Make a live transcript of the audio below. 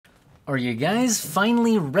Are you guys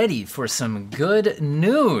finally ready for some good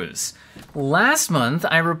news? Last month,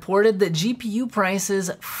 I reported that GPU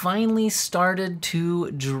prices finally started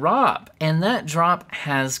to drop, and that drop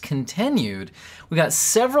has continued. We got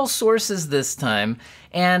several sources this time,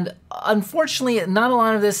 and unfortunately, not a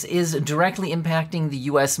lot of this is directly impacting the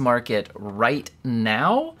US market right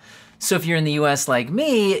now. So if you're in the US like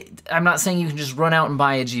me, I'm not saying you can just run out and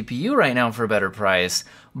buy a GPU right now for a better price,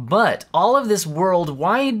 but all of this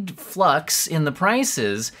worldwide flux in the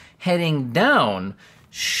prices heading down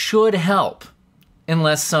should help,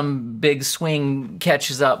 unless some big swing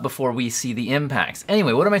catches up before we see the impacts.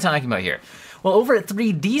 Anyway, what am I talking about here? Well, over at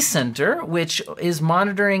 3D Center, which is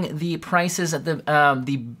monitoring the prices at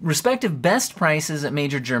the respective best prices at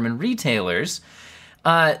major German retailers,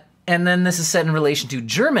 and then this is set in relation to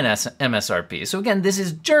German MSRP. So again, this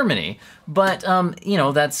is Germany, but you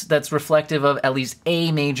know, that's reflective of at least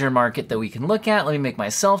a major market that we can look at. Let me make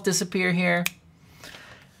myself disappear here.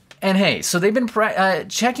 And hey, so they've been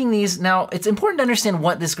checking these. Now, it's important to understand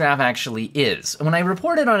what this graph actually is. When I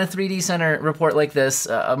reported on a 3D Center report like this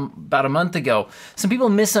about a month ago, some people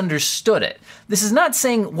misunderstood it. This is not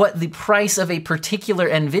saying what the price of a particular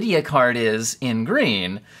Nvidia card is in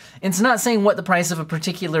green. It's not saying what the price of a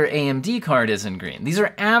particular AMD card is in green. These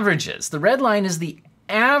are averages. The red line is the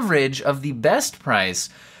average of the best price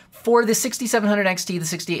for the 6700 XT, the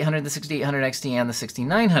 6800, the 6800 XT, and the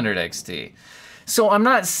 6900 XT. So I'm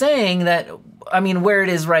not saying that, I mean, where it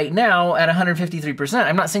is right now at 153%,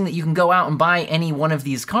 I'm not saying that you can go out and buy any one of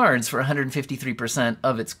these cards for 153%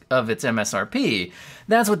 of its MSRP.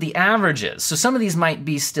 That's what the average is. So some of these might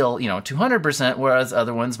be still, you know, 200%, whereas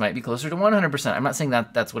other ones might be closer to 100%. I'm not saying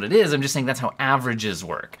that that's what it is. I'm just saying that's how averages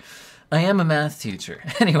work. I am a math teacher.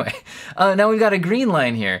 Anyway, now we've got a green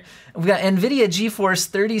line here. We've got Nvidia GeForce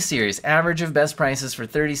 30 series, average of best prices for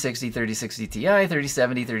 3060, 3060 Ti,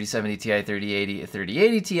 3070, 3070 Ti, 3080,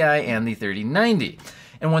 3080 Ti, and the 3090.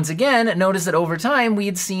 And once again, notice that over time, we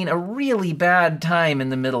had seen a really bad time in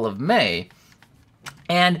the middle of May.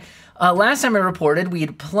 And last time I reported, we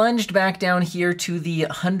had plunged back down here to the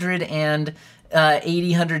 180,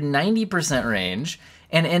 190% range.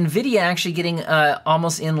 And Nvidia actually getting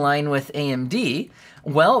almost in line with AMD.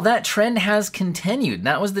 Well, that trend has continued.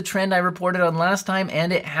 That was the trend I reported on last time,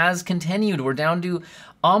 and it has continued. We're down to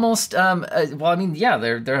almost, well, I mean, yeah,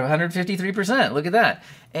 they're 153%. Look at that.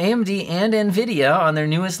 AMD and Nvidia on their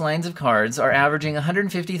newest lines of cards are averaging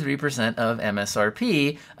 153% of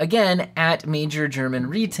MSRP, again, at major German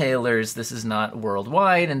retailers. This is not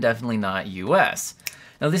worldwide and definitely not US.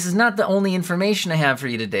 Now, this is not the only information I have for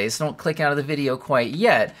you today, so don't click out of the video quite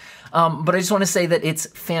yet. But I just want to say that it's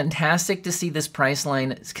fantastic to see this price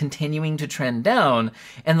line continuing to trend down.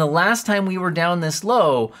 And the last time we were down this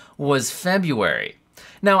low was February.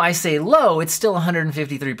 Now, I say low, it's still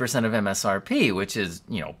 153% of MSRP, which is,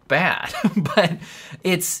 you know, bad. But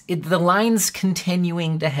the line's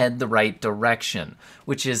continuing to head the right direction,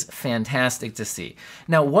 which is fantastic to see.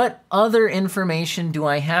 Now, what other information do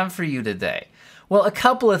I have for you today? Well, a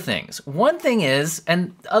couple of things. One thing is,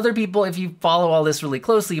 and other people, if you follow all this really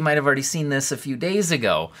closely, you might have already seen this a few days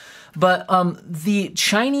ago, but the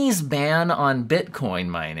Chinese ban on Bitcoin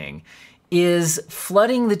mining is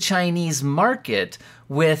flooding the Chinese market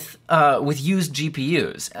with used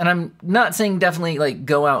GPUs. And I'm not saying definitely like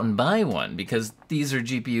go out and buy one, because these are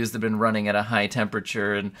GPUs that have been running at a high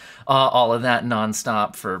temperature and all of that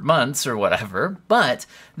nonstop for months or whatever, but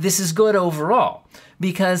this is good overall,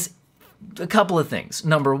 because a couple of things.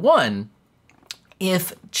 Number one,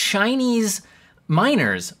 if Chinese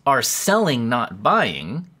miners are selling, not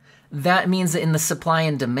buying, that means that in the supply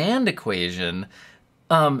and demand equation,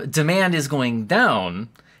 demand is going down,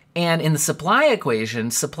 and in the supply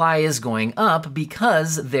equation, supply is going up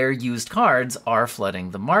because their used cards are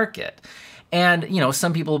flooding the market. And, you know,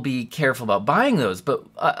 some people will be careful about buying those, but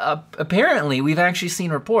apparently we've actually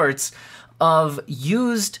seen reports of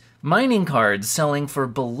used mining cards selling for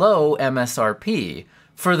below MSRP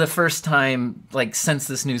for the first time, like, since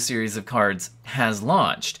this new series of cards has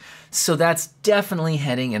launched. So that's definitely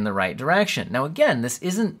heading in the right direction. Now, again, this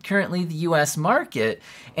isn't currently the US market,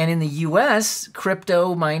 and in the US,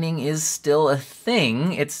 crypto mining is still a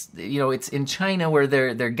thing. It's, you know, it's in China where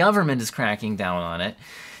their government is cracking down on it.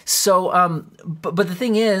 So, but the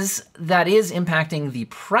thing is, that is impacting the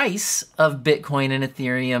price of Bitcoin and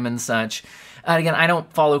Ethereum and such. Again, I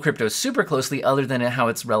don't follow crypto super closely other than how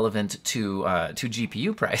it's relevant to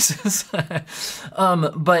GPU prices.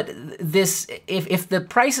 But this, if the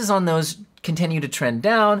prices on those continue to trend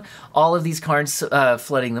down. All of these cards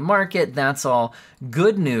flooding the market, that's all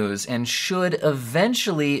good news and should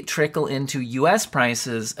eventually trickle into US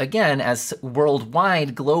prices again as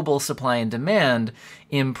worldwide global supply and demand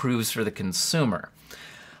improves for the consumer.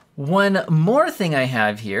 One more thing I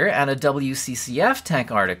have here at a WCCF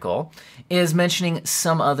Tech article is mentioning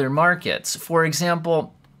some other markets. For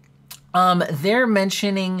example, they're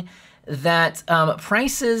mentioning that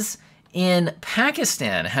prices in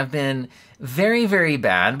Pakistan have been very, very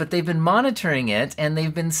bad, but they've been monitoring it and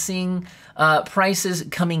they've been seeing prices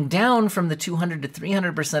coming down from the 200 to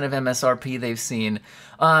 300% of MSRP they've seen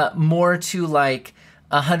more to like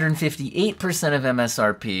 158% of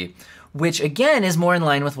MSRP, which again is more in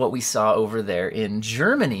line with what we saw over there in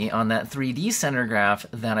Germany on that 3D center graph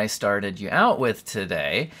that I started you out with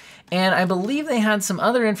today. And I believe they had some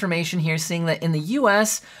other information here saying that in the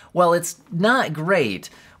US, while it's not great,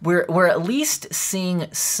 we're at least seeing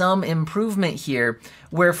some improvement here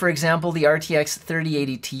where, for example, the RTX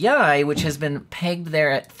 3080 Ti, which has been pegged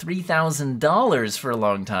there at $3,000 for a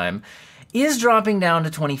long time, is dropping down to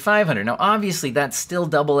 $2,500. Now, obviously, that's still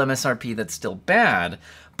double MSRP, that's still bad,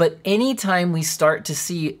 but anytime we start to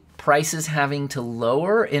see prices having to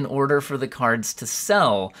lower in order for the cards to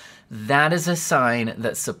sell, that is a sign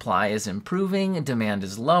that supply is improving, demand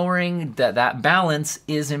is lowering, that balance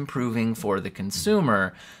is improving for the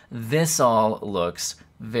consumer. This all looks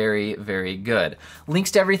very, very good.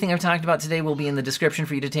 Links to everything I've talked about today will be in the description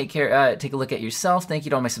for you to take a look at yourself. Thank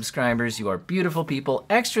you to all my subscribers. You are beautiful people.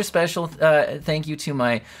 Extra special thank you to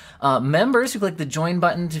my members who clicked the join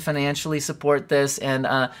button to financially support this. And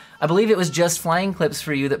I believe it was Just Flying Clips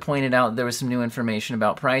for You that pointed out there was some new information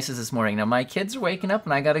about prices this morning. Now my kids are waking up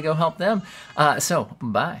and I got to go help them. So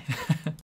bye.